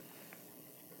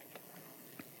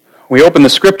We open the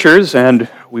Scriptures and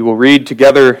we will read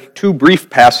together two brief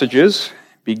passages,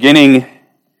 beginning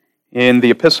in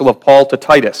the Epistle of Paul to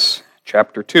Titus,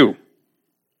 chapter 2.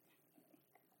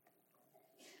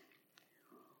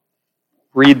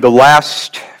 Read the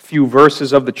last few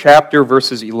verses of the chapter,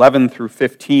 verses 11 through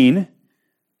 15.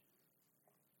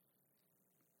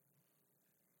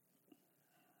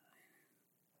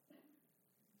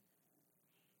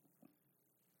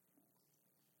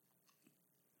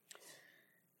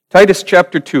 Titus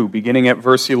chapter 2, beginning at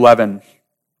verse 11.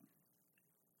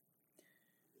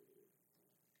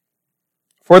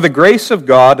 For the grace of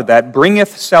God that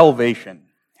bringeth salvation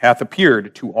hath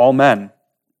appeared to all men,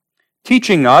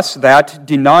 teaching us that,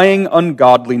 denying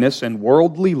ungodliness and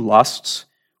worldly lusts,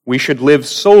 we should live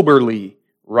soberly,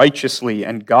 righteously,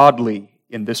 and godly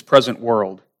in this present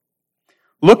world,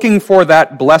 looking for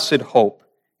that blessed hope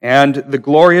and the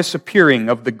glorious appearing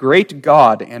of the great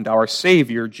God and our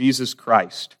Savior Jesus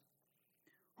Christ,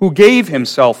 who gave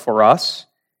himself for us,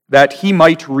 that he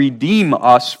might redeem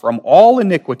us from all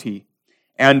iniquity,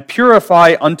 and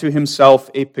purify unto himself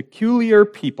a peculiar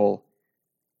people,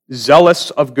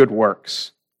 zealous of good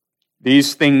works.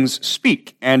 These things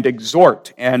speak and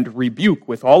exhort and rebuke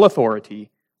with all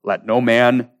authority. Let no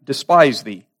man despise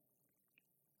thee.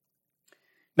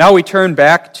 Now we turn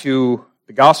back to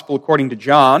the Gospel according to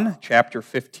John, chapter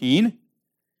 15.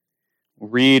 We'll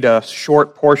read a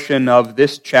short portion of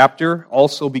this chapter,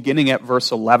 also beginning at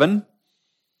verse 11.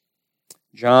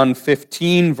 John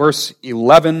 15, verse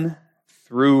 11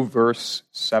 through verse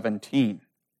 17.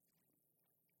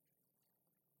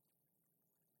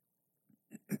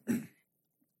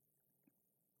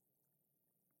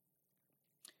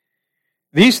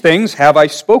 These things have I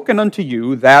spoken unto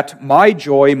you, that my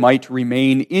joy might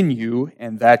remain in you,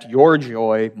 and that your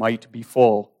joy might be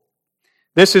full.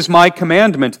 This is my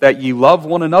commandment, that ye love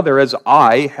one another as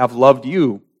I have loved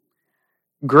you.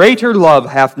 Greater love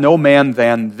hath no man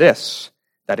than this,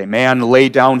 that a man lay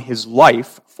down his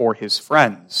life for his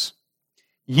friends.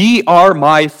 Ye are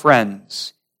my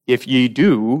friends, if ye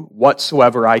do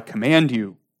whatsoever I command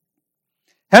you.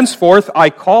 Henceforth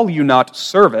I call you not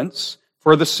servants,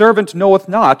 for the servant knoweth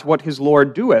not what his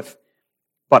Lord doeth,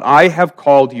 but I have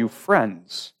called you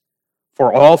friends.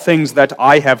 For all things that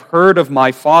I have heard of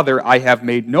my Father I have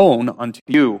made known unto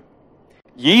you.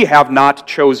 Ye have not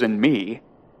chosen me,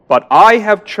 but I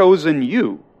have chosen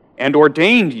you, and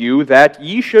ordained you that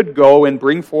ye should go and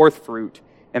bring forth fruit,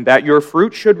 and that your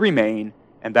fruit should remain,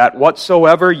 and that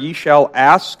whatsoever ye shall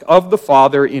ask of the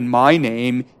Father in my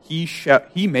name, he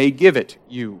may give it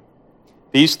you.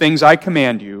 These things I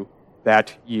command you,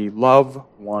 that ye love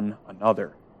one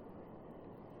another.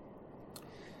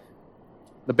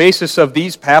 The basis of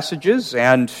these passages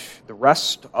and the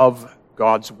rest of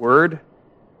God's Word,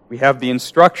 we have the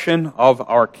instruction of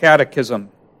our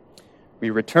catechism. We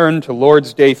return to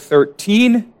Lord's Day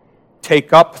 13,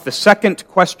 take up the second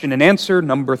question and answer,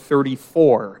 number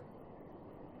 34,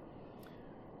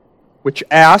 which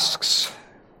asks,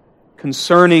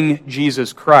 concerning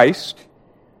Jesus Christ,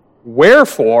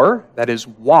 wherefore, that is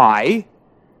why,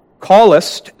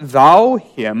 callest thou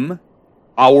him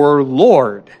our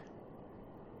Lord?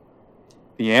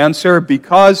 The answer,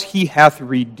 because he hath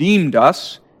redeemed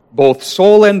us, both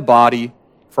soul and body,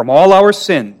 from all our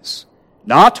sins,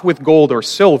 not with gold or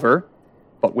silver,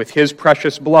 but with his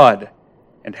precious blood,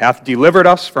 and hath delivered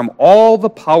us from all the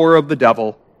power of the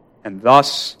devil, and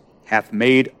thus hath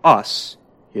made us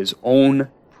his own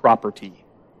property.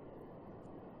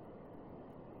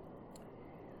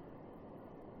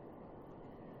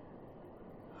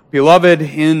 Beloved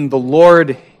in the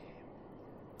Lord,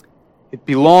 it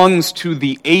belongs to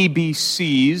the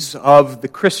ABCs of the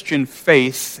Christian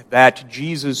faith that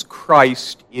Jesus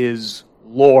Christ is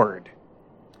Lord.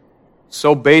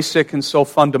 So basic and so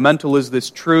fundamental is this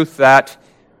truth that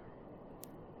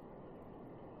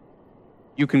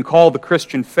you can call the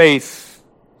Christian faith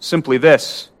simply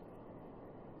this.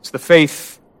 It's the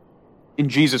faith in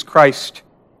Jesus Christ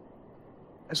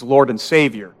as Lord and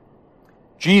Savior.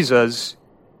 Jesus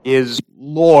is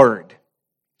Lord.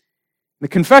 The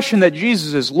confession that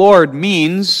Jesus is Lord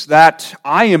means that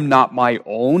I am not my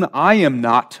own, I am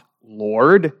not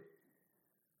Lord.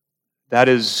 That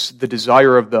is the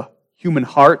desire of the human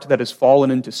heart that has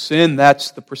fallen into sin. That's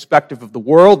the perspective of the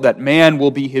world, that man will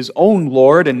be his own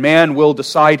Lord, and man will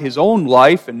decide his own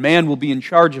life, and man will be in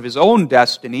charge of his own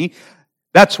destiny.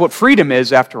 That's what freedom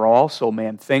is, after all, so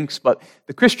man thinks. But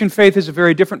the Christian faith is a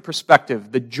very different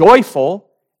perspective. The joyful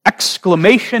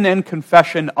exclamation and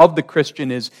confession of the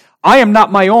Christian is, I am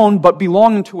not my own, but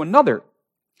belong to another.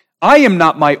 I am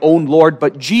not my own Lord,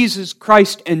 but Jesus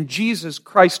Christ, and Jesus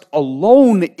Christ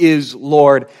alone is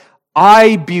Lord.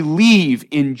 I believe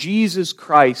in Jesus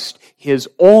Christ, His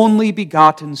only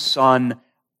begotten Son,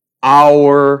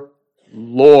 our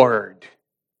Lord.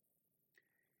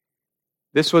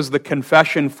 This was the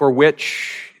confession for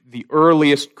which the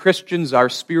earliest Christians, our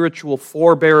spiritual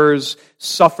forebears,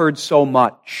 suffered so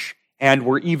much and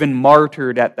were even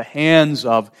martyred at the hands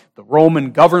of the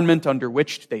Roman government under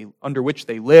which they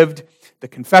lived. The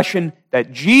confession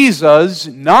that Jesus,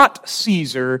 not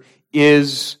Caesar,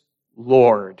 is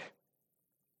Lord.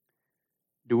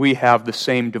 Do we have the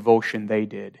same devotion they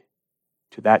did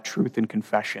to that truth and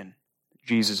confession?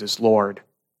 Jesus is Lord.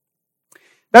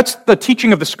 That's the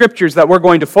teaching of the Scriptures that we're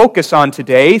going to focus on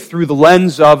today through the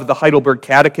lens of the Heidelberg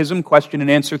Catechism, question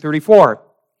and answer 34.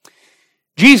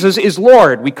 Jesus is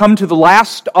Lord. We come to the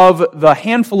last of the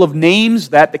handful of names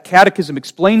that the Catechism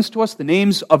explains to us, the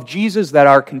names of Jesus that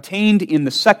are contained in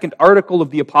the second article of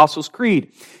the Apostles'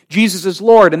 Creed. Jesus is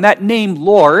Lord, and that name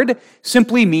Lord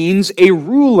simply means a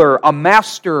ruler, a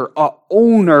master, a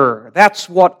owner. That's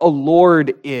what a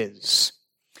Lord is.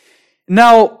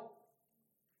 Now,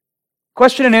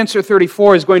 question and answer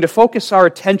 34 is going to focus our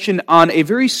attention on a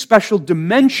very special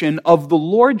dimension of the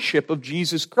lordship of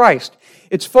Jesus Christ.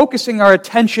 It's focusing our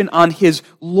attention on His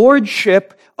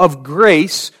lordship of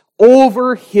grace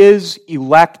over His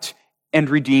elect and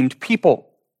redeemed people.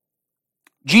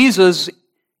 Jesus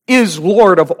is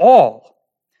Lord of all.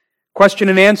 Question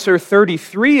and answer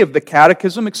 33 of the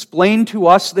Catechism explained to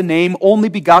us the name only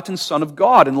begotten Son of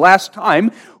God. And last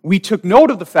time, we took note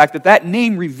of the fact that that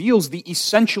name reveals the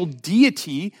essential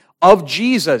deity of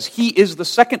Jesus. He is the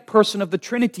second person of the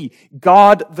Trinity,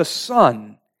 God the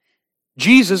Son.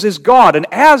 Jesus is God, and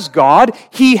as God,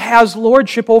 He has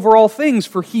lordship over all things,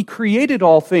 for He created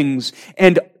all things,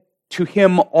 and to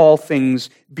Him all things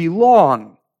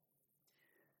belong.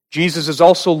 Jesus is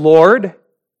also Lord.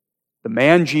 The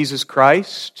man, Jesus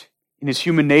Christ, in His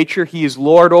human nature, He is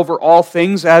Lord over all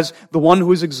things as the one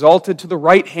who is exalted to the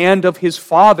right hand of His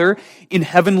Father in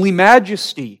heavenly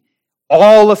majesty.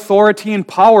 All authority and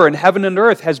power in heaven and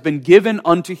earth has been given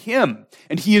unto Him.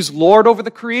 And He is Lord over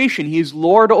the creation. He is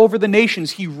Lord over the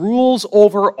nations. He rules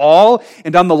over all.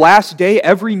 And on the last day,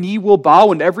 every knee will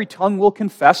bow and every tongue will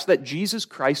confess that Jesus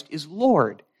Christ is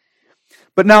Lord.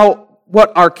 But now,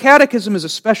 what our catechism is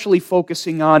especially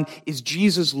focusing on is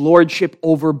Jesus' lordship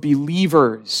over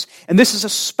believers. And this is a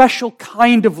special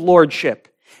kind of lordship,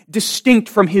 distinct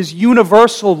from His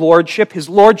universal lordship, His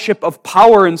lordship of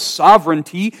power and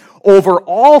sovereignty over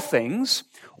all things.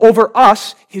 Over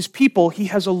us, His people, He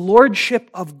has a lordship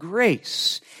of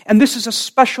grace. And this is a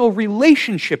special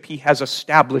relationship He has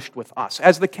established with us.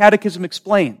 As the catechism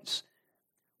explains,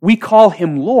 we call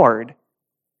Him Lord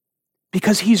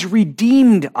because He's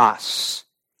redeemed us.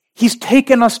 He's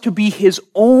taken us to be His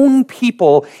own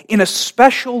people in a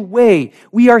special way.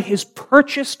 We are His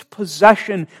purchased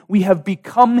possession. We have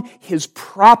become His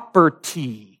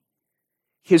property,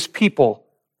 His people,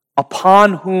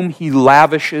 upon whom He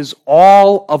lavishes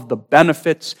all of the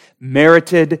benefits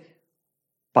merited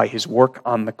by His work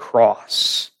on the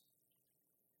cross.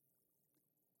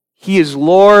 He is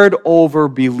Lord over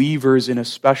believers in a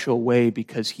special way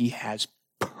because He has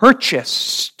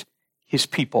purchased His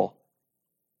people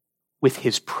with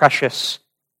His precious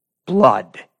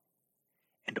blood.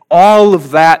 And all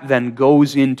of that then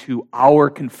goes into our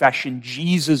confession.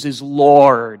 Jesus is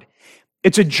Lord.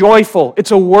 It's a joyful,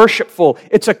 it's a worshipful,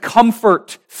 it's a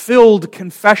comfort-filled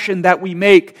confession that we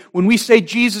make. When we say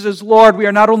Jesus is Lord, we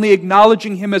are not only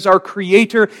acknowledging Him as our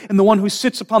Creator and the one who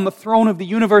sits upon the throne of the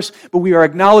universe, but we are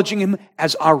acknowledging Him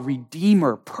as our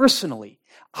Redeemer personally,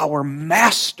 our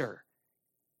Master,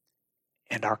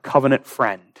 and our covenant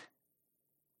friend.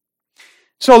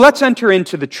 So let's enter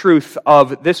into the truth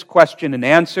of this question and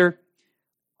answer.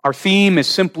 Our theme is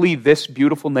simply this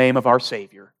beautiful name of our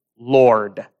Savior,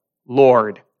 Lord.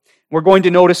 Lord. We're going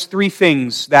to notice three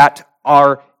things that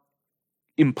are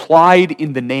implied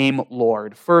in the name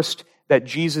Lord. First, that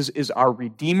Jesus is our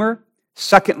Redeemer.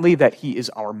 Secondly, that He is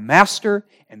our Master.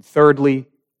 And thirdly,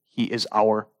 He is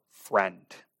our friend.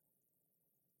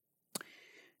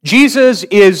 Jesus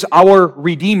is our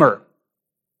Redeemer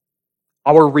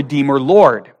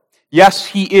Lord. Yes,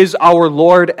 He is our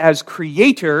Lord as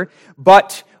Creator,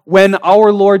 but when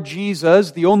our Lord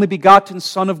Jesus, the only begotten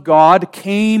Son of God,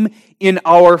 came in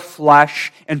our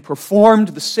flesh and performed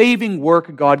the saving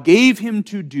work God gave Him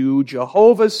to do,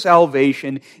 Jehovah's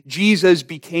salvation, Jesus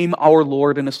became our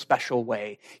Lord in a special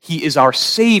way. He is our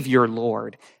Savior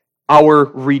Lord, our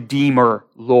Redeemer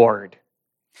Lord.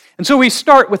 And so we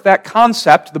start with that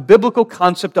concept, the biblical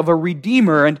concept of a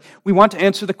Redeemer, and we want to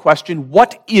answer the question,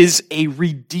 what is a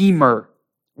Redeemer?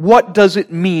 What does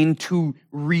it mean to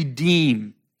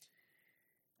redeem?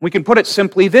 We can put it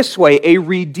simply this way: a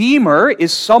redeemer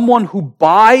is someone who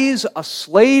buys a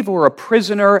slave or a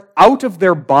prisoner out of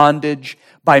their bondage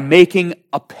by making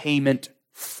a payment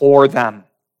for them.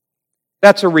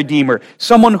 That's a redeemer.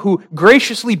 Someone who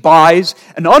graciously buys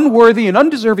an unworthy and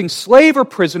undeserving slave or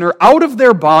prisoner out of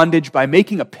their bondage by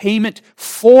making a payment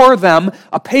for them,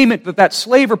 a payment that that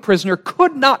slave or prisoner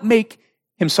could not make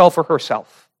himself or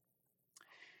herself.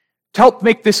 To help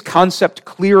make this concept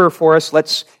clearer for us,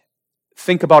 let's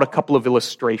think about a couple of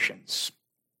illustrations.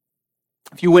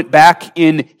 If you went back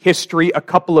in history a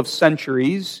couple of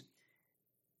centuries,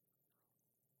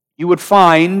 you would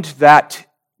find that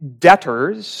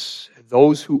debtors,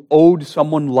 those who owed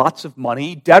someone lots of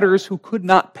money, debtors who could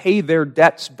not pay their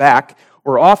debts back,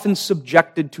 were often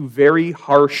subjected to very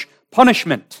harsh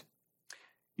punishment.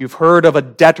 You've heard of a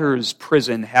debtor's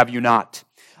prison, have you not?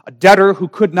 A debtor who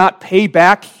could not pay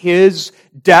back his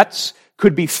debts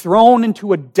could be thrown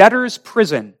into a debtor's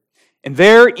prison, and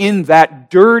there in that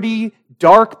dirty,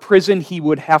 dark prison he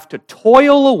would have to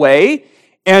toil away,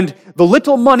 and the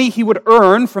little money he would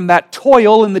earn from that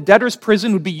toil in the debtor's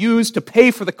prison would be used to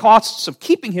pay for the costs of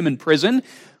keeping him in prison,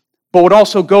 but would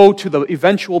also go to the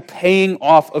eventual paying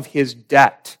off of his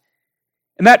debt.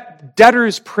 And that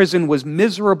debtor's prison was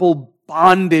miserable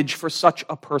bondage for such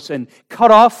a person,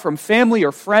 cut off from family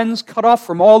or friends, cut off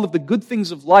from all of the good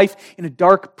things of life in a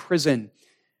dark prison.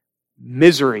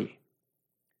 Misery.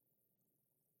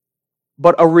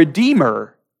 But a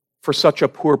redeemer for such a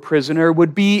poor prisoner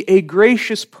would be a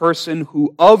gracious person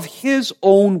who of his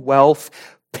own wealth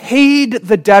paid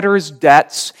the debtor's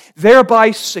debts,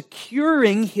 thereby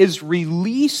securing his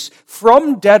release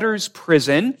from debtor's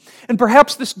prison. And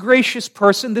perhaps this gracious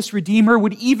person, this redeemer,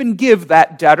 would even give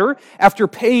that debtor, after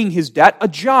paying his debt, a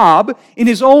job in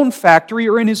his own factory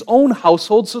or in his own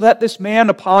household, so that this man,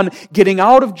 upon getting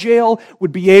out of jail,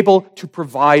 would be able to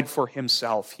provide for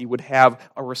himself. He would have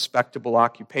a respectable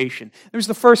occupation. There's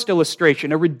the first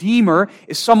illustration. A redeemer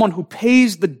is someone who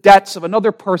pays the debts of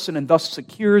another person and thus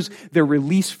secures their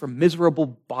release from miserable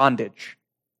bondage.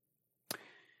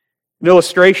 An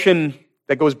illustration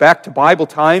that goes back to Bible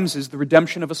times is the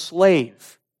redemption of a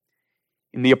slave.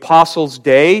 In the apostles'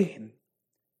 day,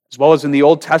 as well as in the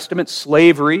Old Testament,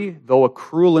 slavery, though a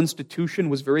cruel institution,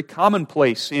 was very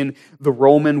commonplace in the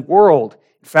Roman world.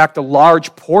 In fact, a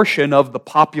large portion of the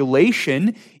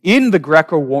population in the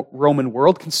Greco-Roman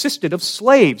world consisted of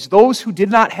slaves, those who did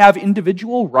not have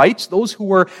individual rights, those who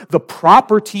were the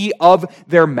property of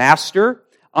their master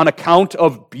on account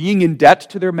of being in debt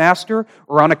to their master,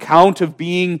 or on account of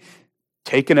being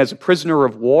taken as a prisoner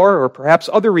of war, or perhaps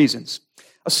other reasons.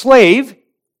 A slave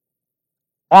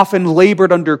often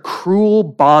labored under cruel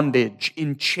bondage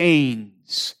in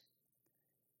chains.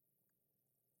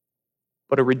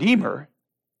 But a redeemer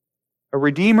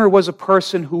was a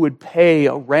person who would pay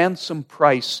a ransom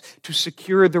price to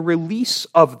secure the release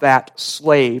of that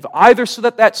slave, either so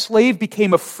that that slave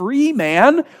became a free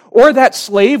man, or that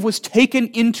slave was taken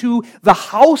into the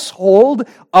household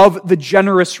of the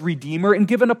generous redeemer and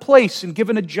given a place and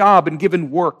given a job and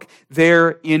given work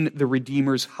there in the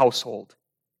redeemer's household.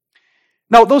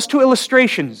 Now, those two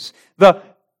illustrations, the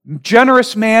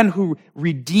generous man who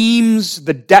redeems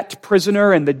the debt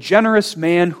prisoner and the generous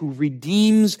man who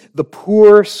redeems the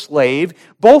poor slave,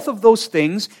 both of those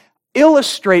things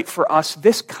illustrate for us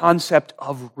this concept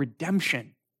of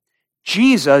redemption.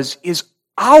 Jesus is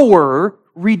our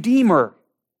Redeemer.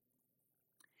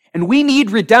 And we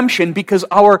need redemption because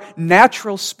our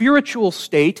natural spiritual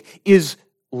state is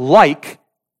like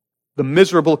the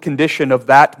miserable condition of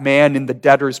that man in the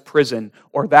debtor's prison,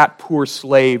 or that poor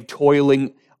slave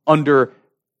toiling under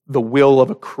the will of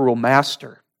a cruel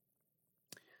master.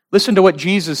 Listen to what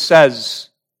Jesus says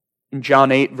in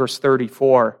John 8, verse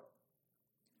 34.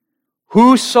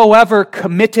 Whosoever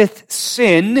committeth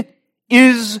sin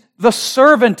is the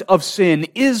servant of sin,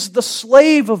 is the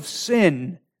slave of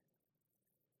sin.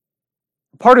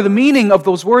 Part of the meaning of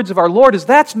those words of our Lord is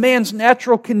that's man's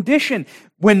natural condition.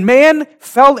 When man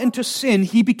fell into sin,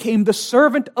 he became the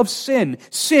servant of sin.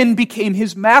 Sin became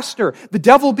his master. The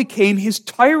devil became his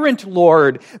tyrant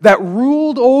lord that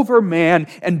ruled over man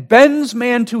and bends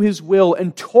man to his will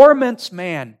and torments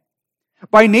man.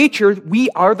 By nature, we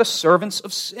are the servants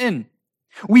of sin.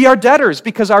 We are debtors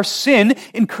because our sin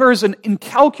incurs an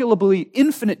incalculably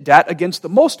infinite debt against the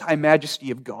most high majesty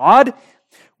of God.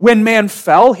 When man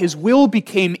fell, his will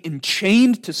became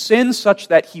enchained to sin such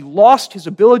that he lost his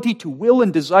ability to will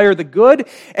and desire the good,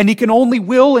 and he can only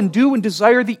will and do and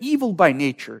desire the evil by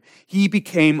nature. He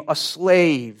became a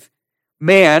slave.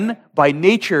 Man, by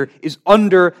nature, is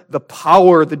under the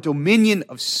power, the dominion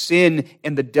of sin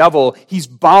and the devil. He's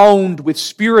bound with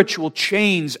spiritual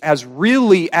chains as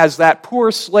really as that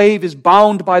poor slave is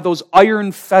bound by those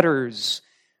iron fetters.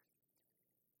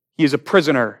 He is a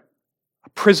prisoner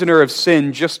of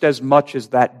sin just as much as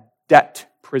that debt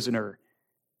prisoner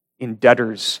in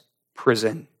debtor's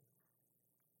prison.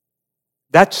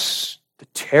 That's the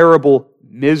terrible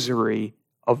misery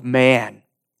of man,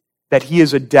 that he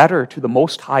is a debtor to the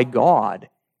Most High God,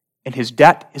 and his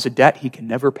debt is a debt he can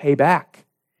never pay back.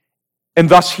 And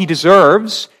thus he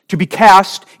deserves to be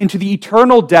cast into the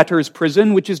eternal debtor's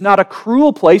prison, which is not a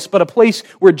cruel place, but a place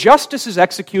where justice is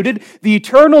executed, the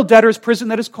eternal debtor's prison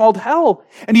that is called hell.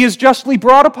 And he has justly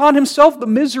brought upon himself the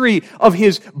misery of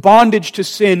his bondage to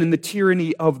sin and the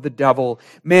tyranny of the devil.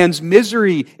 Man's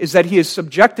misery is that he is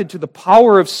subjected to the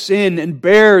power of sin and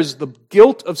bears the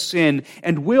guilt of sin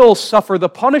and will suffer the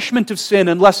punishment of sin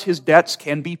unless his debts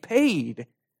can be paid.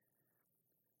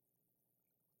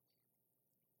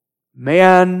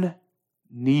 Man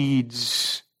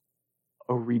needs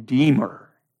a redeemer,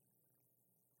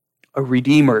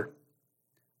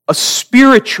 a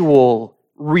spiritual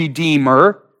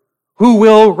redeemer who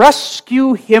will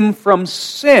rescue him from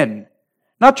sin,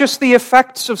 not just the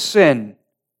effects of sin.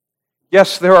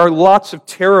 Yes, there are lots of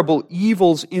terrible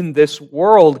evils in this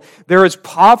world. There is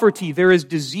poverty, there is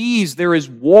disease, there is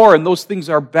war, and those things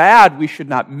are bad. We should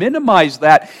not minimize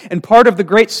that. And part of the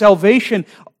great salvation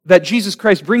that Jesus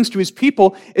Christ brings to his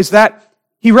people is that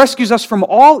he rescues us from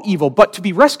all evil. But to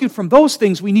be rescued from those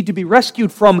things, we need to be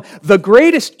rescued from the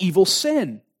greatest evil,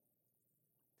 sin.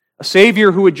 A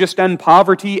Savior who would just end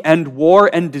poverty, end war,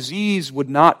 and disease would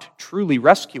not truly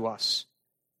rescue us.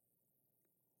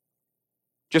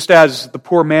 Just as the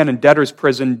poor man in debtor's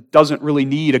prison doesn't really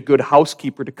need a good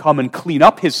housekeeper to come and clean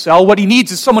up his cell, what he needs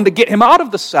is someone to get him out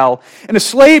of the cell. And a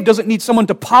slave doesn't need someone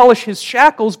to polish his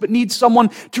shackles, but needs someone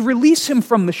to release him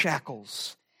from the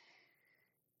shackles.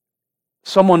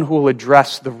 Someone who will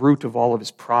address the root of all of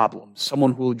his problems.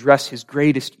 Someone who will address his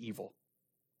greatest evil.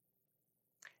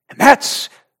 And that's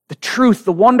the truth,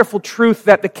 the wonderful truth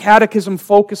that the Catechism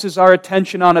focuses our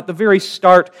attention on at the very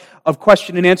start of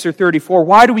question and answer 34.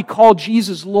 Why do we call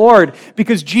Jesus Lord?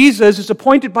 Because Jesus is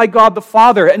appointed by God the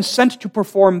Father and sent to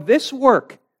perform this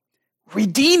work,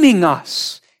 redeeming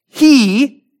us.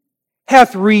 He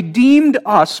hath redeemed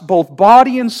us, both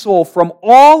body and soul, from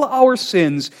all our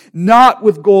sins, not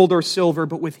with gold or silver,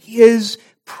 but with His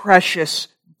precious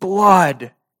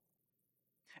blood.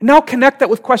 Now connect that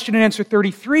with question and answer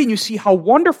 33, and you see how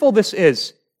wonderful this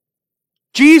is.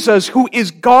 Jesus, who is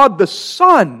God the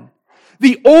Son,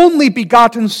 the only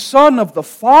begotten Son of the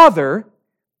Father,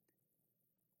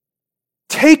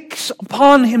 takes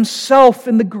upon himself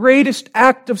in the greatest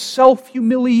act of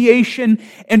self-humiliation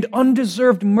and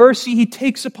undeserved mercy, he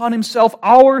takes upon himself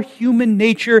our human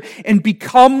nature and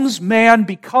becomes man,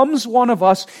 becomes one of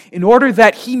us, in order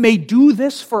that he may do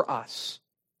this for us.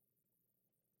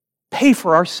 Pay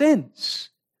for our sins.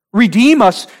 Redeem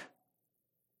us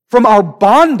from our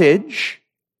bondage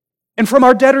and from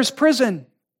our debtor's prison.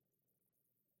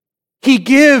 He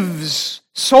gives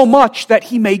so much that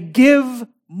he may give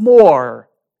more.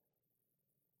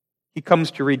 He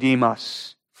comes to redeem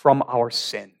us from our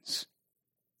sins.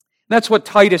 That's what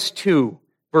Titus 2,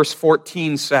 verse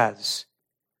 14 says.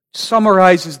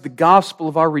 Summarizes the gospel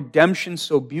of our redemption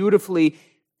so beautifully.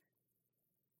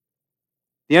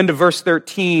 The end of verse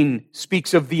 13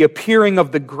 speaks of the appearing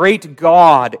of the great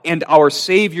God and our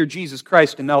Savior Jesus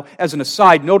Christ. And now, as an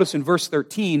aside, notice in verse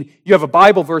 13, you have a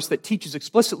Bible verse that teaches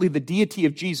explicitly the deity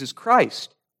of Jesus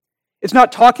Christ. It's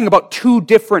not talking about two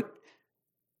different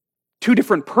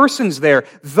persons there.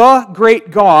 The great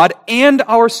God and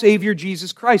our Savior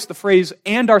Jesus Christ. The phrase,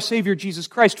 and our Savior Jesus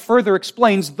Christ, further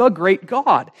explains the great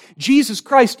God. Jesus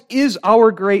Christ is our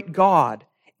great God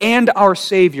and our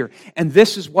Savior. And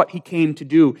this is what He came to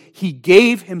do. He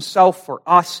gave Himself for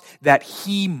us that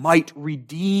He might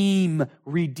redeem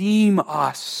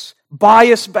us,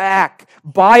 buy us back,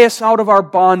 buy us out of our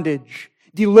bondage,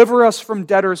 deliver us from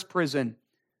debtor's prison,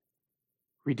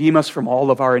 redeem us from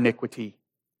all of our iniquity.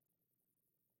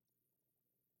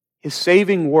 His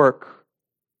saving work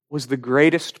was the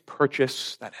greatest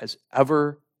purchase that has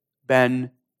ever been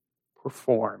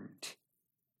performed.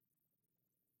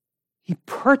 He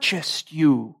purchased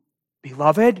you,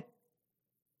 beloved.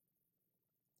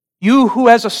 You who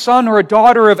as a son or a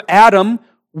daughter of Adam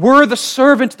were the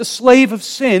servant, the slave of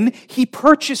sin, He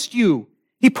purchased you.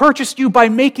 He purchased you by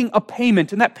making a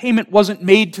payment, and that payment wasn't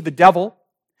made to the devil.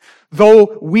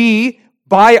 Though we,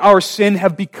 by our sin,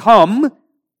 have become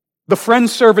the friend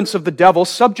servants of the devil,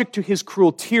 subject to his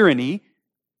cruel tyranny,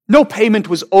 No payment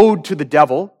was owed to the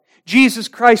devil. Jesus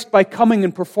Christ, by coming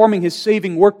and performing his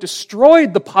saving work,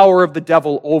 destroyed the power of the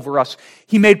devil over us.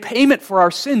 He made payment for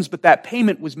our sins, but that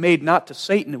payment was made not to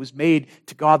Satan, it was made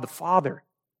to God the Father.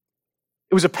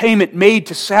 It was a payment made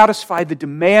to satisfy the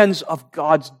demands of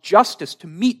God's justice, to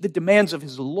meet the demands of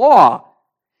his law.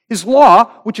 His law,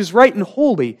 which is right and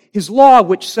holy. His law,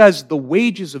 which says the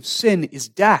wages of sin is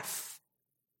death.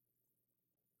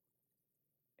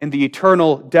 And the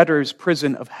eternal debtor's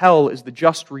prison of hell is the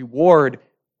just reward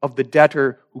of the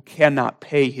debtor who cannot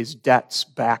pay his debts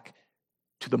back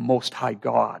to the Most High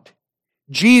God.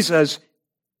 Jesus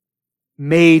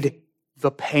made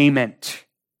the payment.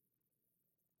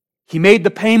 He made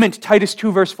the payment, Titus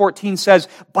 2 verse 14 says,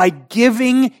 by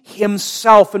giving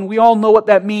himself, and we all know what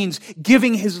that means,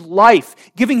 giving his life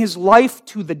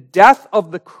to the death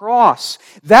of the cross.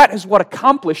 That is what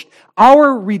accomplished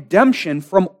our redemption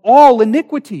from all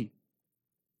iniquity.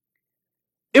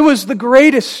 It was the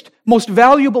greatest, most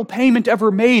valuable payment ever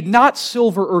made, not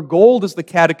silver or gold, as the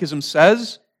Catechism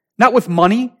says, not with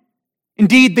money.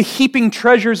 Indeed, the heaping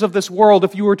treasures of this world,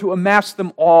 if you were to amass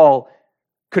them all,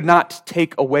 could not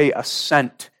take away a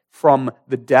cent from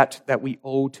the debt that we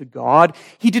owe to God.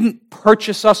 He didn't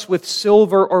purchase us with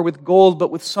silver or with gold,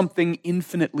 but with something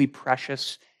infinitely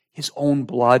precious, his own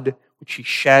blood, which he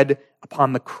shed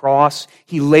upon the cross.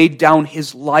 He laid down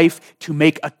his life to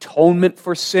make atonement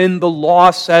for sin. The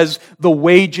law says the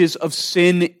wages of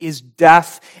sin is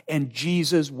death, and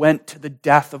Jesus went to the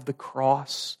death of the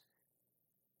cross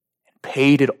and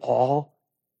paid it all,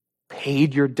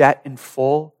 paid your debt in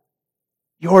full.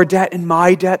 Your debt and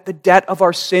my debt, the debt of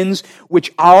our sins,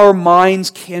 which our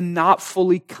minds cannot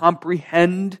fully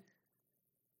comprehend.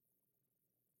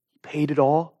 He paid it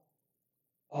all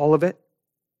of it.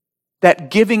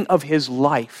 That giving of his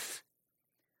life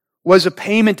was a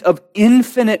payment of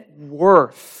infinite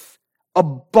worth,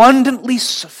 abundantly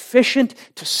sufficient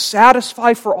to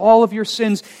satisfy for all of your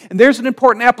sins. And there's an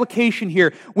important application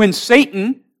here. When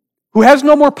Satan, who has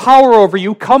no more power over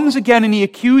you, comes again and he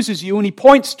accuses you and he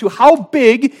points to how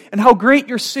big and how great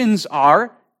your sins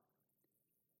are,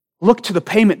 look to the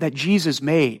payment that Jesus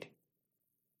made.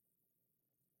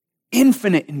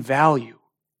 Infinite in value,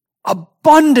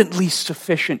 abundantly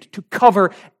sufficient to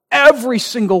cover every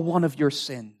single one of your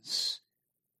sins.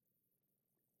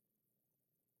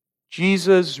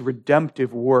 Jesus'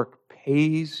 redemptive work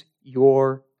pays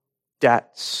your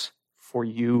debts for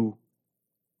you.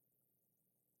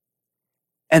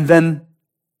 And then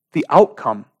the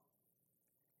outcome,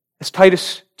 as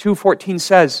Titus 2:14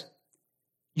 says,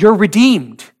 you're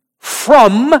redeemed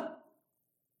from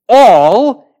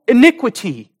all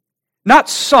iniquity. Not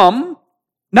some,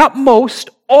 not most,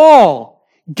 all.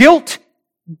 Guilt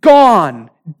gone,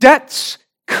 debts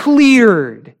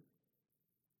cleared.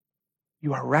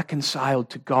 You are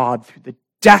reconciled to God through the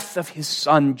death of his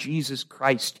Son, Jesus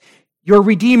Christ, your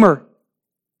Redeemer.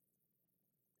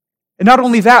 And not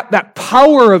only that, that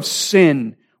power of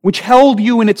sin, which held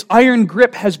you in its iron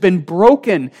grip, has been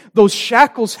broken. Those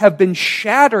shackles have been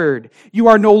shattered. You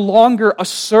are no longer a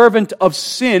servant of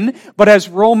sin, but as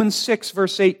Romans 6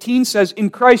 verse 18 says, in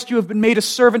Christ you have been made a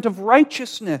servant of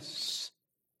righteousness.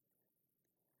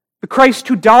 The Christ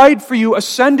who died for you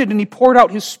ascended and he poured out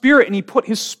his Spirit and he put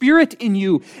his Spirit in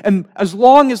you. And as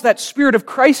long as that Spirit of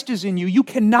Christ is in you, you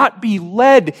cannot be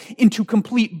led into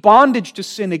complete bondage to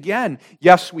sin again.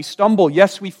 Yes, we stumble.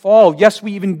 Yes, we fall. Yes,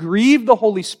 we even grieve the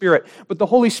Holy Spirit. But the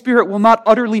Holy Spirit will not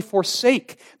utterly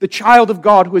forsake the child of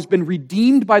God who has been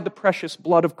redeemed by the precious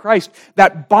blood of Christ.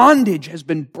 That bondage has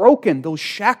been broken. Those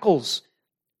shackles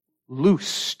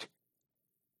loosed.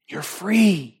 You're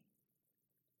free.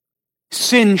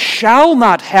 Sin shall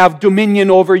not have dominion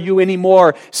over you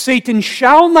anymore. Satan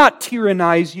shall not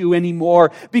tyrannize you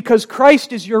anymore because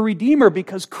Christ is your Redeemer,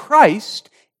 because Christ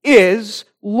is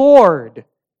Lord.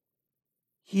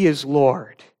 He is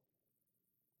Lord.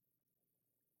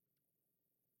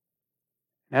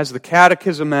 As the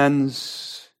Catechism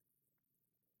ends,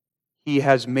 he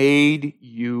has made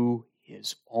you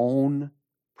his own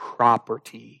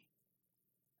property.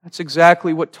 That's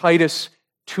exactly what Titus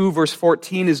 2 verse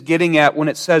 14 is getting at when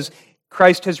it says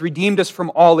Christ has redeemed us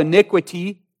from all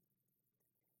iniquity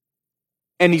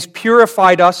and he's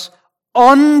purified us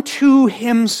unto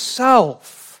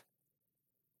himself.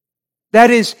 That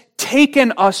is,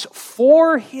 taken us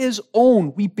for his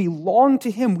own. We belong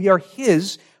to him. We are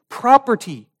his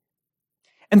property.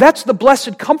 And that's the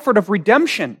blessed comfort of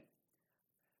redemption.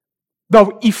 The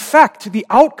effect, the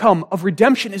outcome of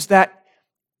redemption is that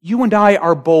you and I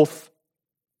are both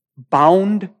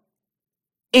bound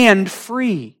and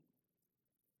free.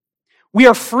 We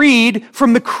are freed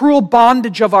from the cruel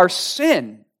bondage of our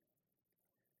sin.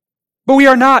 But we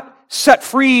are not set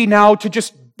free now to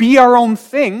just be our own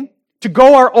thing, to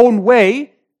go our own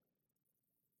way.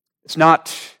 It's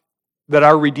not that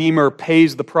our Redeemer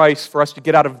pays the price for us to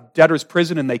get out of debtor's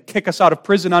prison and they kick us out of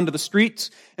prison onto the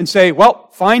streets and say, well,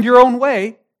 find your own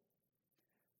way.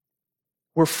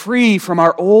 We're free from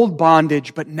our old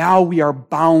bondage, but now we are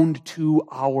bound to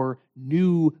our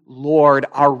new Lord,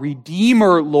 our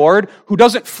Redeemer Lord, who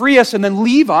doesn't free us and then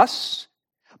leave us,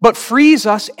 but frees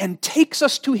us and takes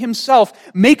us to Himself,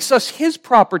 makes us His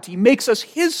property, makes us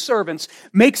His servants,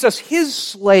 makes us His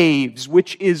slaves,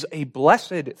 which is a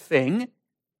blessed thing.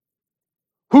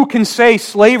 Who can say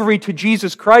slavery to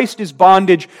Jesus Christ is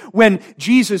bondage when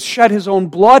Jesus shed His own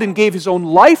blood and gave His own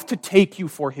life to take you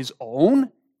for His own?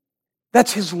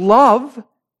 That's His love.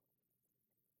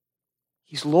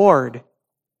 He's Lord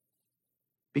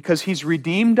because He's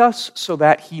redeemed us so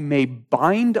that He may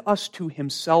bind us to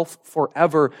Himself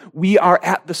forever. We are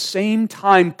at the same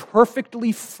time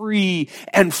perfectly free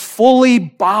and fully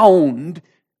bound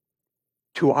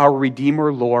to our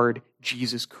Redeemer Lord,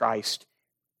 Jesus Christ.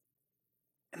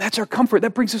 And that's our comfort.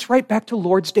 That brings us right back to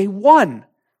Lord's Day 1.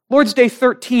 Lord's Day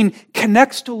 13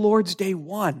 connects to Lord's Day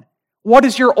 1. What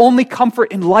is your only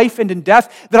comfort in life and in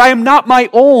death? That I am not my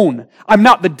own. I'm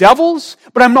not the devil's,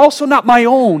 but I'm also not my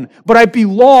own. But I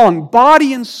belong,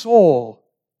 body and soul,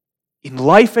 in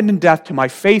life and in death to my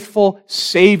faithful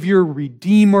Savior,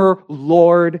 Redeemer,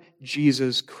 Lord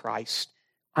Jesus Christ.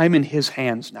 I'm in His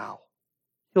hands now.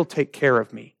 He'll take care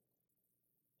of me.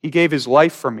 He gave His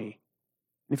life for me.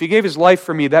 And if He gave His life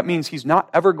for me, that means He's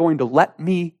not ever going to let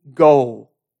me go.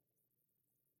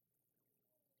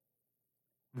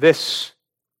 This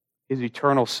is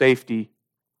eternal safety.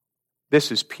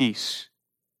 This is peace.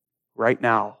 Right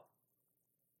now,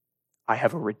 I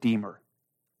have a Redeemer.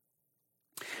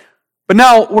 But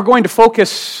now we're going to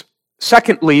focus,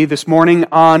 secondly, this morning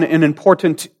on an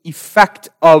important effect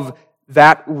of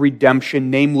that redemption,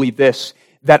 namely this,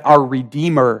 that our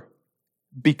Redeemer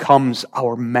becomes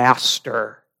our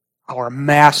master. Our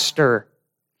master.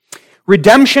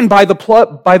 Redemption by the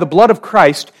blood of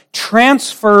Christ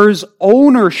transfers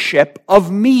ownership of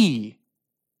me.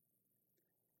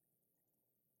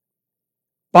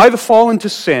 By the fall into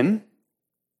sin,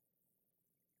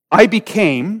 I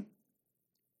became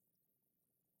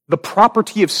the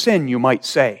property of sin, you might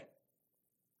say.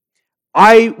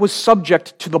 I was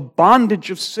subject to the bondage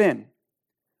of sin.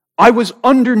 I was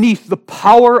underneath the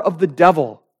power of the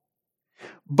devil.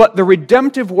 But the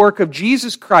redemptive work of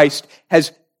Jesus Christ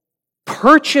has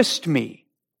purchased me.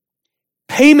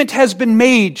 Payment has been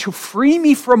made to free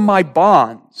me from my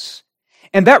bonds.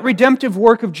 And that redemptive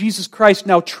work of Jesus Christ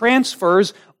now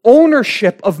transfers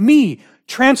ownership of me,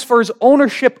 transfers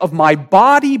ownership of my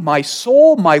body, my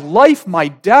soul, my life, my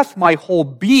death, my whole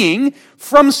being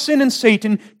from sin and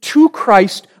Satan to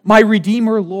Christ, my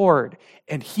Redeemer Lord.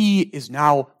 And He is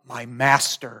now my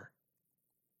master.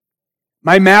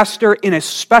 My master in a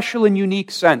special and unique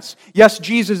sense. Yes,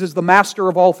 Jesus is the master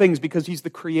of all things because He's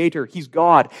the Creator. He's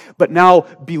God. But now,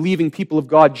 believing people of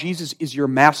God, Jesus is your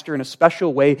master in a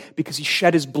special way because He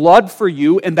shed His blood for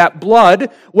you, and that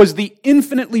blood was the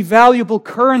infinitely valuable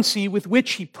currency with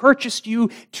which He purchased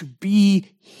you to be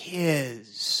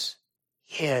His.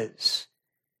 His.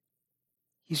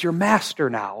 He's your master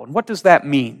now. And what does that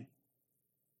mean?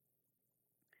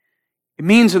 It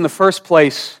means, in the first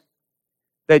place,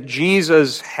 that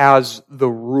Jesus has the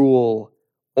rule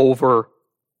over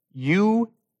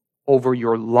you, over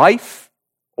your life,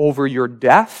 over your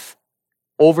death,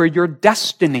 over your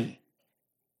destiny.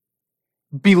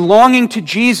 Belonging to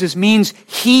Jesus means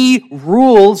He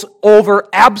rules over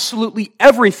absolutely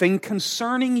everything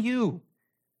concerning you.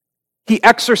 He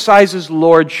exercises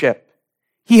lordship.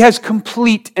 He has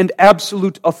complete and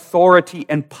absolute authority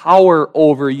and power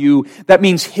over you. That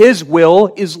means His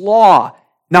will is law,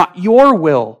 not your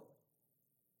will.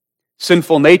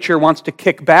 Sinful nature wants to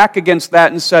kick back against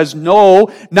that and says, no,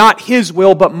 not His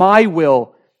will, but my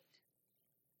will.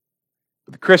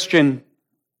 The Christian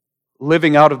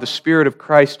living out of the Spirit of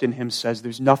Christ in him says,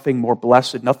 there's nothing more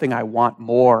blessed, nothing I want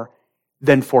more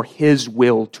than for His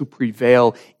will to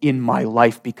prevail in my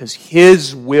life, because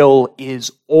His will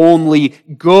is only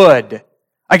good.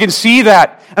 I can see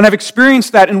that, and I've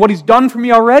experienced that in what He's done for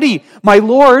me already. My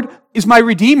Lord is my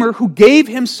Redeemer who gave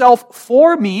Himself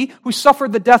for me, who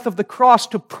suffered the death of the cross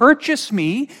to purchase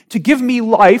me, to give me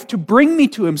life, to bring me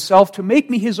to Himself, to make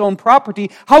me His own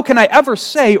property. How can I ever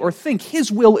say or think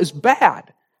His will is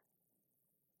bad?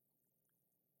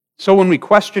 So when we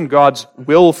question God's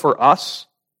will for us,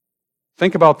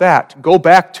 think about that. Go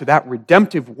back to that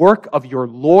redemptive work of your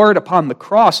Lord upon the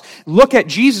cross. Look at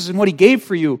Jesus and what He gave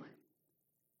for you,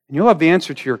 and you'll have the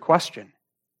answer to your question.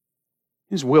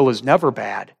 His will is never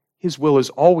bad. His will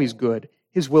is always good.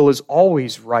 His will is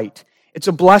always right. It's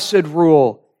a blessed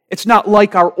rule. It's not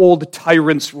like our old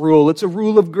tyrant's rule. It's a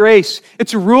rule of grace.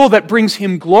 It's a rule that brings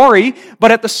him glory,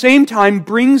 but at the same time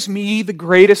brings me the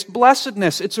greatest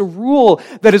blessedness. It's a rule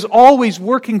that is always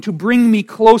working to bring me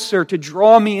closer, to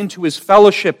draw me into his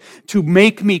fellowship, to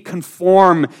make me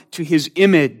conform to his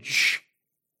image.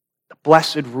 The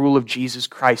blessed rule of Jesus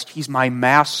Christ. He's my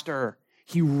master.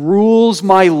 He rules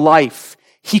my life.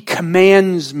 He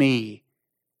commands me.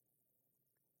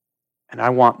 And I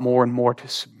want more and more to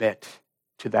submit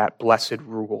to that blessed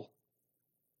rule.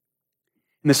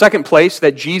 In the second place,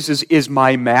 that Jesus is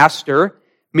my master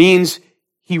means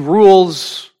he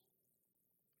rules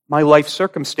my life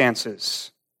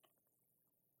circumstances.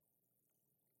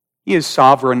 He is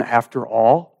sovereign after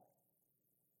all.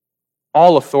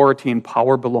 All authority and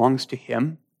power belongs to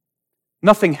him.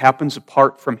 Nothing happens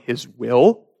apart from his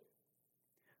will.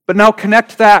 But now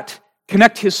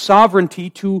connect his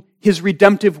sovereignty to his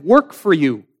redemptive work for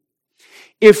you.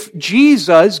 If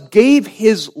Jesus gave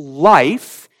his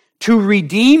life to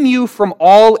redeem you from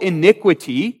all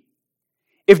iniquity,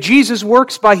 if Jesus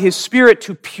works by his Spirit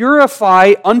to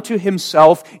purify unto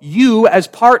himself you as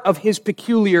part of his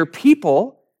peculiar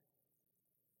people,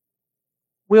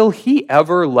 will he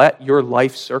ever let your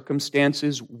life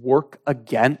circumstances work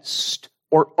against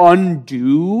or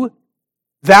undo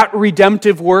that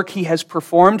redemptive work he has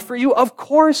performed for you? Of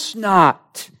course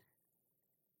not.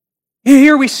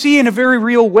 Here we see in a very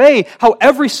real way how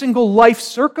every single life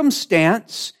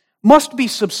circumstance must be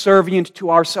subservient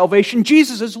to our salvation.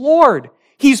 Jesus is Lord.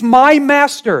 He's my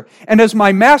master. And as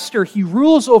my master, he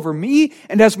rules over me.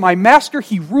 And as my master,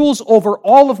 he rules over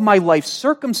all of my life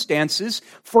circumstances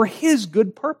for his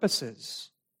good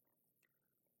purposes.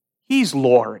 He's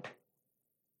Lord.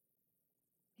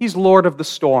 He's Lord of the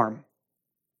storm.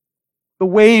 The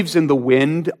waves and the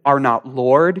wind are not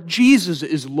Lord. Jesus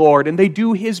is Lord, and they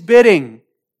do his bidding.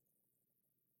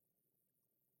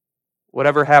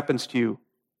 Whatever happens to you,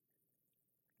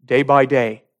 day by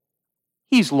day,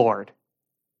 he's Lord.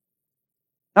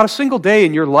 Not a single day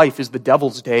in your life is the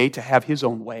devil's day to have his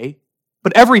own way,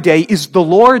 but every day is the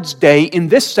Lord's day in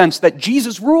this sense that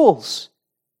Jesus rules.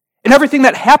 And everything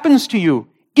that happens to you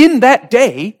in that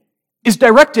day is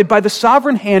directed by the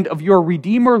sovereign hand of your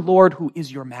Redeemer, Lord, who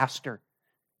is your master.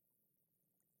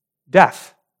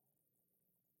 Death.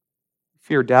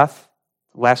 Fear death,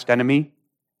 the last enemy.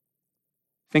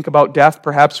 Think about death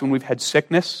perhaps when we've had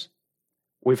sickness,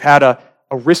 we've had a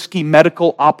risky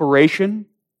medical operation,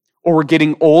 or we're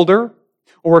getting older,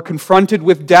 or we're confronted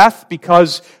with death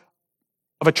because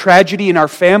of a tragedy in our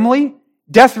family.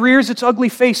 Death rears its ugly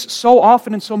face so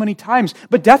often and so many times,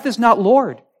 but death is not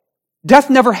Lord. Death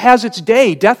never has its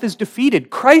day. Death is defeated.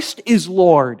 Christ is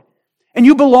Lord. And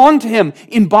you belong to him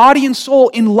in body and soul,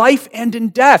 in life and in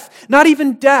death. Not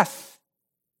even death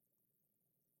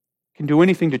can do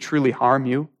anything to truly harm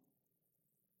you,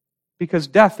 because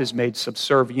death is made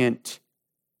subservient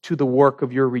to the work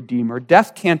of your Redeemer.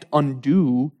 Death can't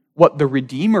undo what the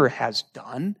Redeemer has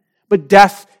done, but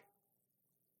death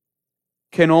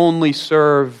can only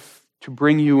serve to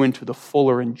bring you into the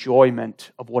fuller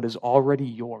enjoyment of what is already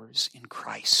yours in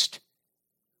Christ.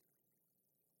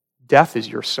 Death is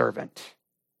your servant,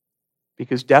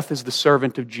 because death is the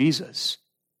servant of Jesus.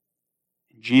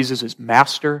 And Jesus is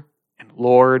Master and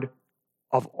Lord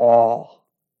of all.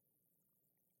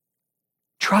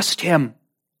 Trust him.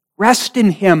 Rest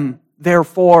in him,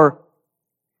 therefore.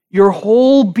 Your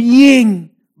whole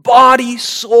being, body,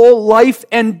 soul, life,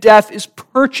 and death is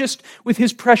purchased with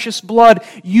his precious blood.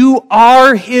 You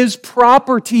are his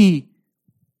property.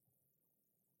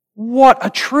 What a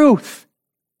truth!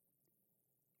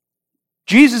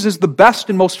 Jesus is the best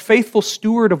and most faithful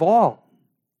steward of all.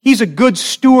 He's a good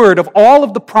steward of all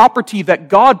of the property that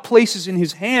God places in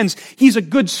his hands. He's a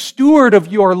good steward of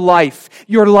your life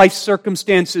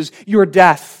circumstances, your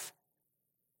death.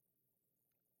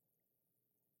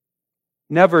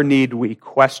 Never need we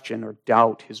question or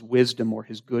doubt his wisdom or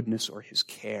his goodness or his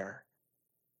care.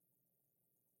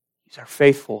 He's our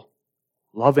faithful,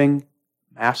 loving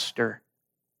master.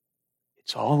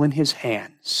 It's all in his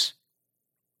hands.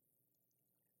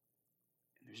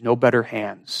 There's no better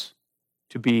hands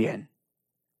to be in.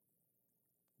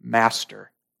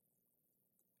 Master.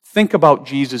 Think about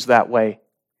Jesus that way.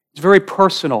 It's very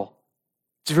personal.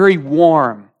 It's very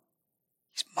warm.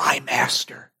 He's my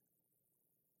master.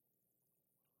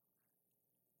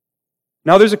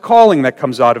 Now there's a calling that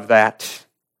comes out of that.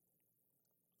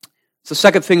 It's the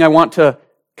second thing I want to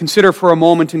consider for a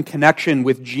moment in connection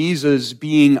with Jesus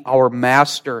being our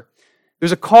master.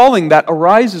 There's a calling that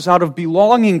arises out of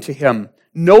belonging to him.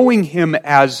 knowing Him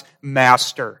as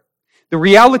Master. The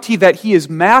reality that He is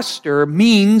Master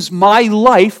means my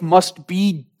life must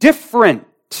be different.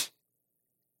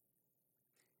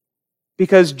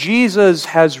 Because Jesus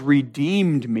has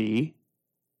redeemed me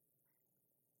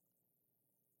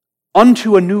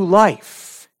unto a new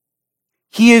life.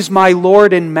 He is my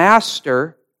Lord and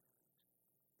Master,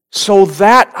 so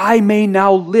that I may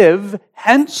now live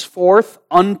henceforth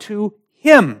unto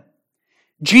Him.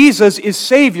 Jesus is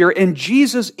Savior and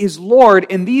Jesus is Lord,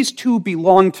 and these two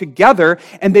belong together,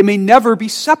 and they may never be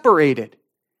separated.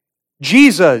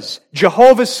 Jesus,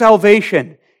 Jehovah's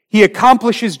salvation. He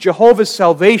accomplishes Jehovah's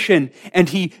salvation, and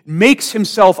He makes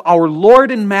Himself our Lord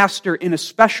and Master in a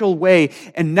special way.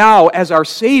 And now, as our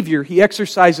Savior, He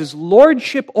exercises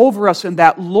lordship over us, and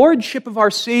that lordship of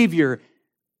our Savior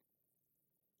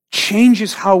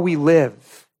changes how we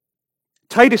live.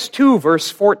 Titus 2,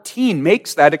 verse 14,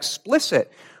 makes that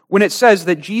explicit when it says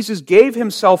that Jesus gave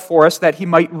Himself for us that He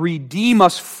might redeem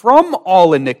us from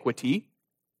all iniquity,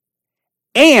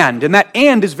 and that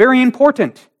and is very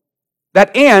important.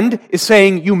 That and is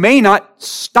saying you may not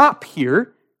stop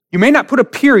here. You may not put a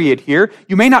period here.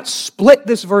 You may not split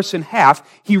this verse in half.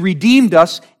 He redeemed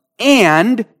us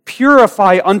and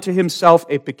purify unto Himself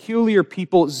a peculiar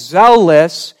people,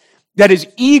 zealous, that is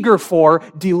eager for,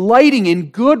 delighting in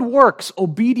good works,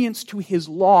 obedience to His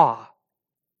law.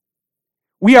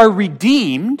 We are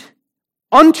redeemed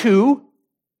unto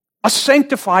a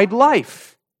sanctified life.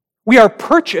 We are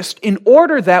purchased in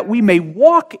order that we may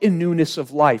walk in newness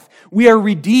of life. We are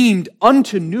redeemed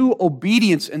unto new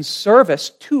obedience and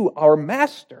service to our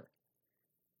Master.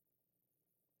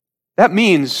 That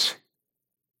means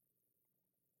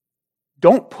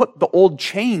don't put the old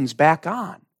chains back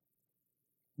on.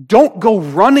 Don't go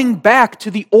running back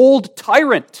to the old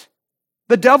tyrant,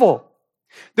 the devil.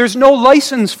 There's no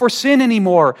license for sin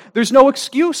anymore. There's no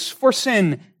excuse for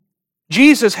sin.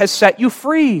 Jesus has set you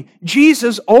free.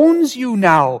 Jesus owns you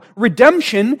now.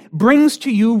 Redemption brings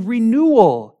to you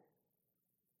renewal.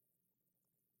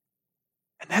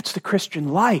 And that's the Christian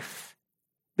life.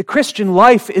 The Christian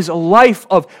life is a life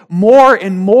of more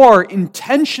and more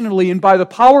intentionally and by the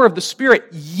power of the Spirit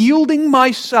yielding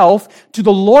myself to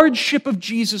the lordship of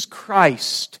Jesus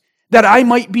Christ, that I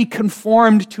might be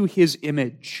conformed to His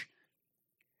image.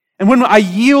 And when I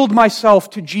yield myself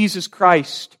to Jesus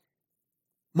Christ,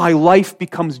 my life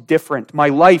becomes different. My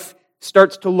life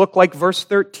starts to look like verse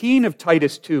 13 of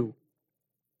Titus 2.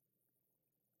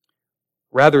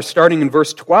 Rather, starting in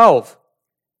verse 12,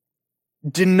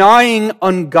 denying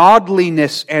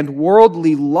ungodliness and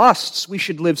worldly lusts, we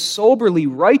should live soberly,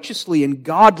 righteously, and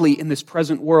godly in this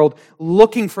present world,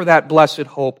 looking for that blessed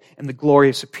hope and the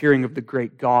glorious appearing of the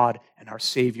great God and our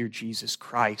Savior Jesus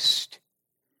Christ.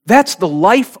 That's the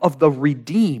life of the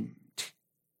redeemed.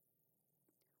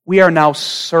 We are now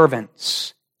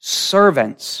servants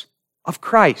of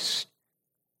Christ.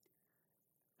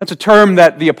 That's a term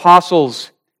that the apostles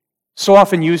so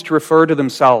often use to refer to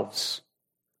themselves.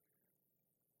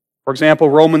 For example,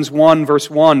 Romans 1, verse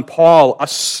 1, Paul, a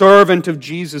servant of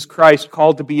Jesus Christ,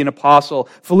 called to be an apostle.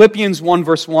 Philippians 1,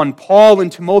 verse 1, Paul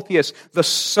and Timotheus, the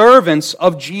servants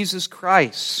of Jesus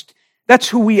Christ. That's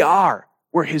who we are.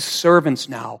 We're His servants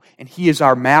now, and He is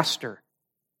our master.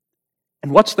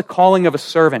 And what's the calling of a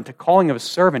servant? The calling of a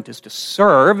servant is to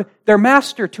serve their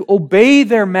master, to obey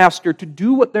their master, to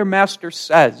do what their master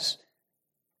says.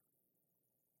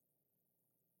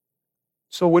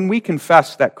 So when we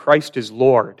confess that Christ is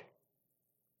Lord,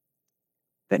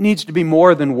 that needs to be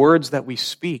more than words that we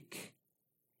speak.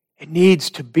 It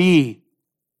needs to be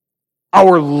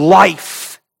our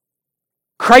life.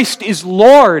 Christ is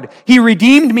Lord. He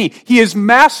redeemed me. He is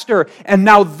Master. And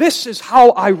now this is how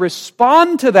I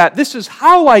respond to that. This is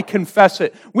how I confess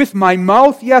it. With my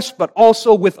mouth, yes, but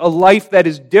also with a life that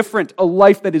is different, a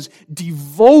life that is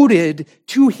devoted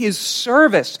to His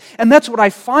service. And that's what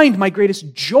I find my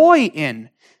greatest joy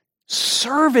in,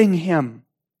 serving Him,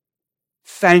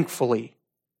 thankfully,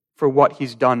 for what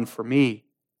He's done for me.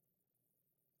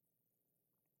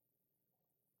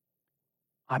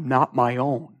 I'm not my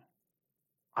own.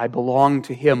 I belong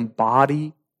to Him,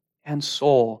 body and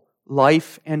soul,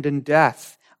 life and in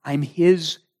death. I'm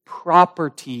His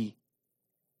property.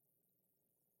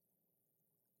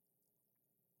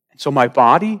 And so my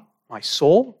body, my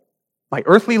soul, my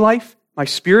earthly life, my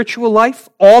spiritual life,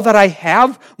 all that I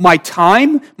have, my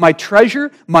time, my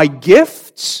treasure, my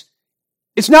gifts,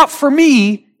 it's not for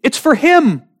me, it's for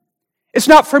Him. It's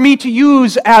not for me to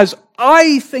use as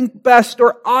I think best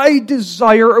or I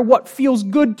desire or what feels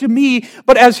good to me,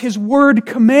 but as His Word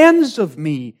commands of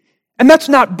me. And that's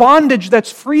not bondage,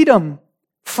 that's freedom.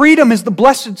 Freedom is the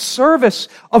blessed service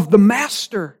of the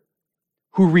Master.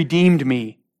 who redeemed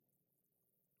me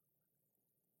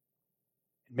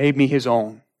and made me his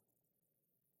own.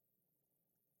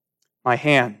 My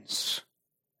hands,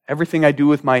 everything I do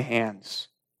with my hands,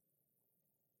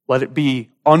 let it be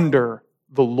under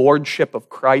the lordship of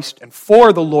Christ and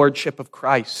for the lordship of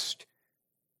Christ.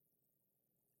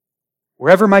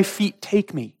 Wherever my feet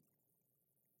take me,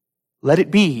 let it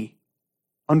be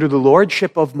under the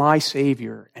lordship of my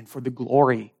Savior and for the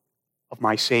glory of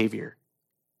my Savior.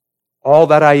 All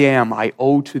that I am, I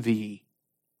owe to Thee,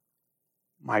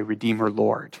 my Redeemer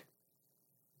Lord.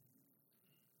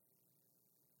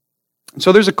 And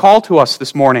so there's a call to us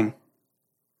this morning.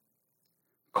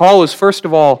 Call is, first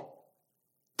of all,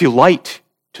 delight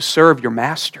to serve your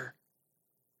Master.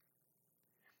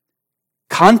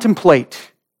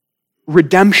 Contemplate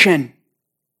redemption.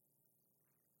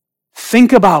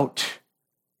 Think about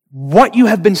what you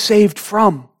have been saved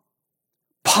from.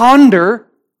 Ponder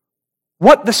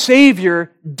what the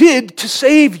Savior did to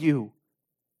save you.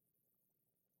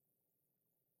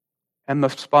 And the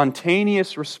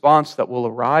spontaneous response that will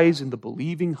arise in the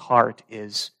believing heart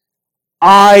is,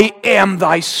 I am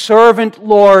thy servant,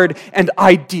 Lord, and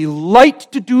I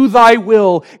delight to do thy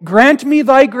will. Grant me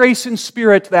thy grace and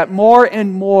spirit that more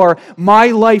and more my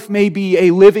life may be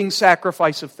a living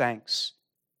sacrifice of thanks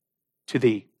to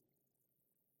thee.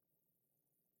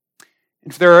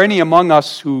 If there are any among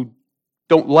us who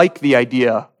don't like the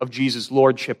idea of Jesus'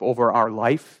 lordship over our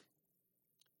life,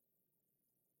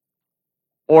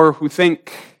 or who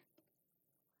think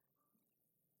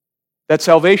that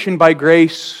salvation by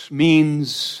grace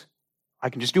means I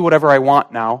can just do whatever I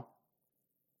want now,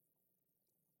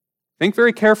 think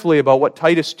very carefully about what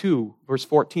Titus 2, verse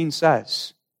 14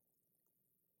 says.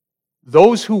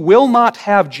 Those who will not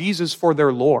have Jesus for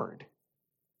their Lord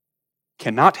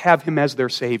cannot have Him as their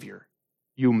Savior.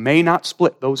 You may not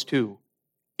split those two.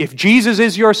 If Jesus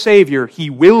is your Savior, He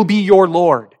will be your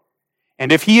Lord.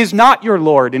 And if He is not your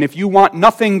Lord, and if you want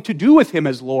nothing to do with Him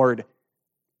as Lord,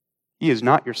 He is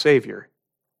not your Savior.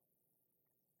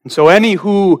 And so any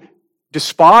who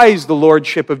despise the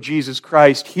lordship of Jesus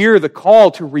Christ hear the call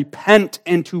to repent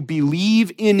and to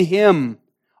believe in Him.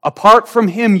 Apart from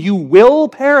Him, you will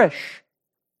perish.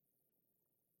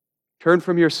 Turn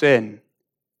from your sin.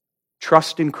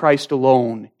 Trust in Christ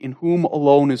alone, in whom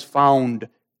alone is found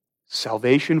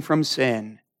salvation from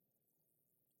sin.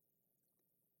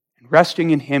 And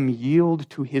resting in Him, yield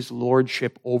to His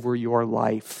lordship over your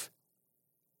life,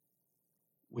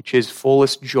 which is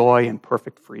fullest joy and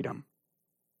perfect freedom.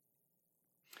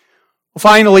 Well,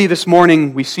 finally, this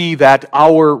morning, we see that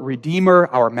our Redeemer,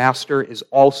 our Master, is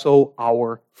also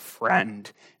our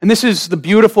friend. And this is the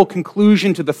beautiful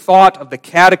conclusion to the thought of the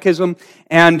Catechism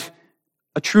and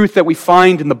a truth that we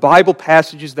find in the Bible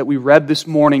passages that we read this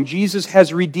morning. Jesus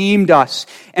has redeemed us,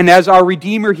 and as our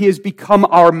Redeemer, He has become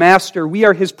our Master. We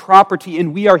are His property,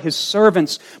 and we are His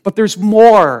servants. But there's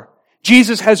more.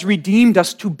 Jesus has redeemed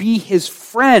us to be His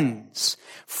friends.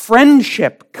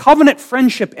 Friendship, covenant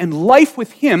friendship, and life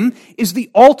with Him is the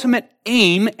ultimate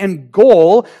aim and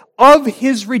goal of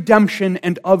His redemption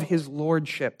and of His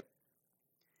lordship.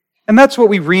 And that's what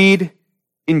we read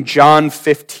in John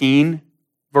 15,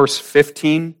 verse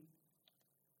 15,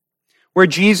 where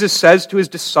Jesus says to His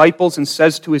disciples and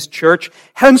says to His church,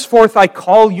 henceforth I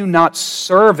call you not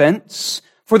servants,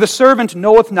 for the servant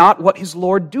knoweth not what his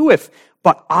Lord doeth,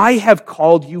 but I have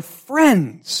called you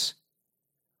friends.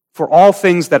 For all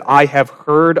things that I have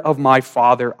heard of my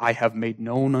Father, I have made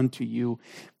known unto you.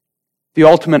 The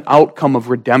ultimate outcome of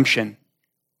redemption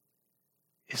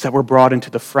is that we're brought into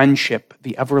the friendship,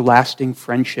 the everlasting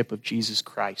friendship of Jesus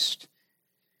Christ.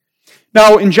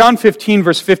 Now, in John 15,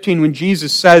 verse 15, when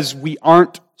Jesus says we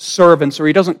aren't servants, or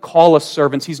He doesn't call us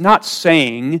servants, He's not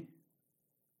saying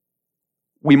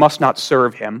we must not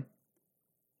serve Him,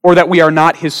 or that we are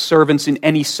not His servants in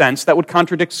any sense. That would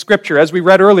contradict Scripture. As we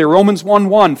read earlier, Romans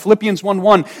 1:1, Philippians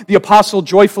 1:1, the apostle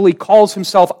joyfully calls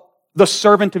himself the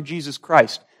servant of Jesus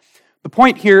Christ. The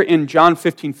point here in John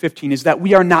 15:15 is that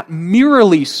we are not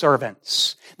merely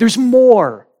servants. There's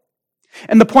more.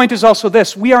 And the point is also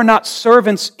this: we are not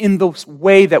servants in the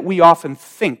way that we often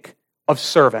think of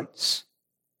servants.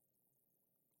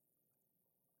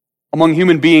 Among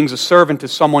human beings, a servant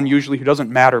is someone usually who doesn't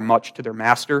matter much to their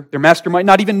master. Their master might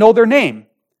not even know their name.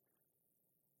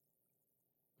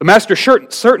 The master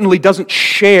certainly doesn't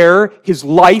share his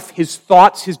life, his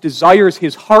thoughts, his desires,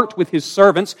 his heart with his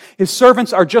servants. His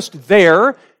servants are just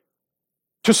there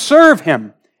to serve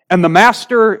him, and the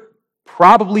master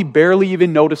probably barely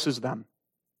even notices them.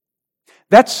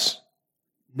 That's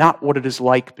not what it is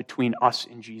like between us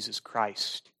and Jesus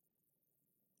Christ.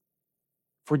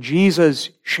 For Jesus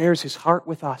shares His heart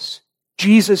with us,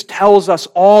 Jesus tells us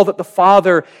all that the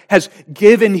Father has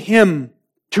given him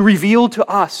to reveal to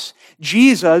us.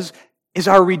 Jesus is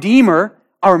our Redeemer,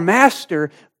 our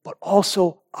Master, but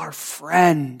also our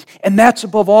friend. And that's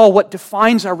above all what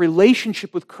defines our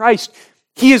relationship with Christ.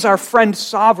 He is our friend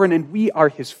sovereign, and we are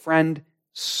his friend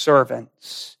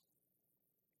servants.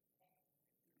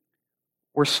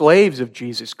 We're slaves of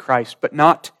Jesus Christ, but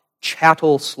not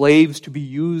chattel slaves to be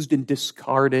used and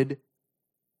discarded.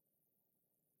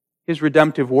 His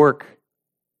redemptive work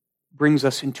brings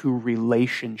us into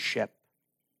relationship,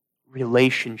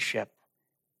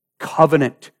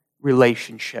 covenant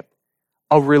relationship,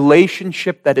 a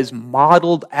relationship that is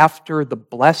modeled after the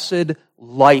blessed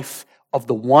life of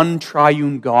the one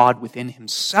triune God within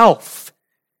himself.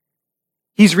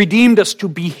 He's redeemed us to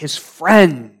be his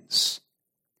friends.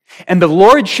 And the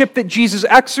lordship that Jesus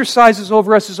exercises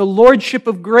over us is a lordship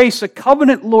of grace, a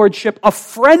covenant lordship, a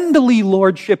friendly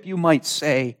lordship, you might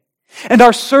say. And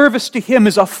our service to him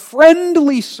is a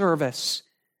friendly service.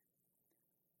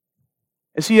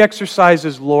 As he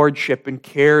exercises lordship and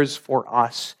cares for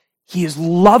us, he is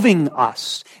loving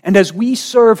us. And as we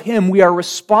serve him, we are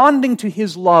responding to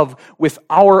his love with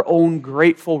our own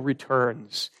grateful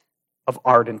returns of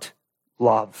ardent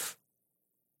love.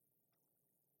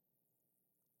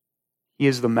 He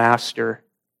is the Master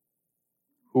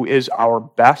who is our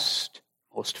best,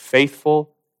 most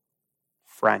faithful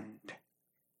friend.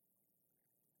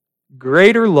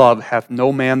 Greater love hath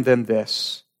no man than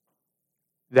this,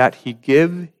 that he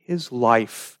give his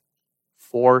life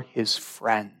for his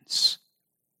friends.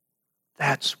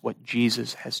 That's what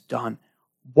Jesus has done.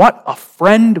 What a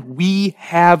friend we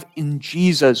have in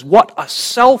Jesus. What a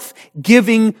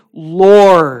self-giving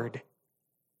Lord.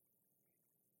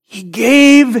 He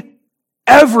gave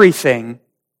everything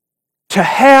to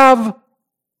have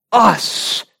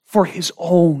us for his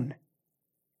own.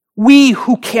 We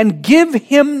who can give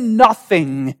him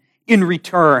nothing in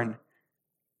return.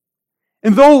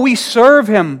 And though we serve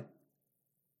him,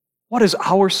 what is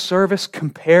our service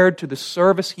compared to the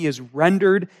service he has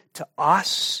rendered to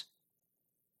us?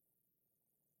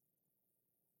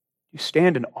 You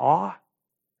stand in awe?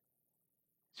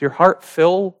 Does your heart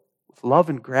fill with love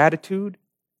and gratitude?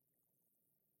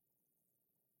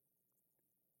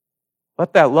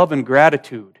 Let that love and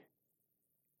gratitude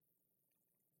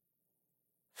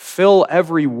fill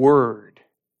every word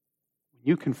when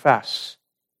you confess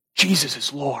Jesus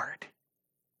is Lord.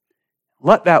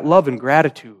 Let that love and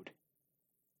gratitude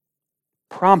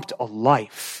prompt a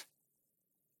life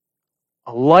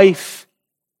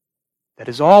that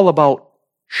is all about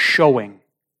showing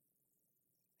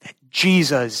that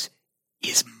Jesus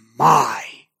is my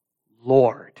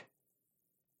Lord.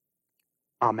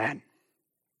 Amen.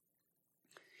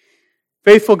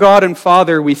 Faithful God and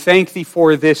Father, we thank thee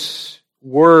for this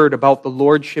word about the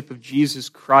lordship of Jesus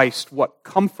Christ. What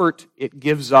comfort it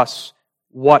gives us,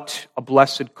 what a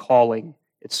blessed calling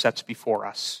it sets before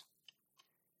us.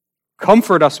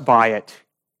 Comfort us by it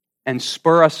and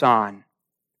spur us on,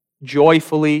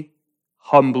 joyfully,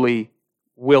 humbly,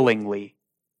 willingly,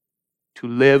 to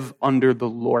live under the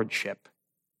lordship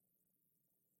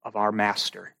of our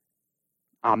Master.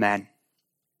 Amen.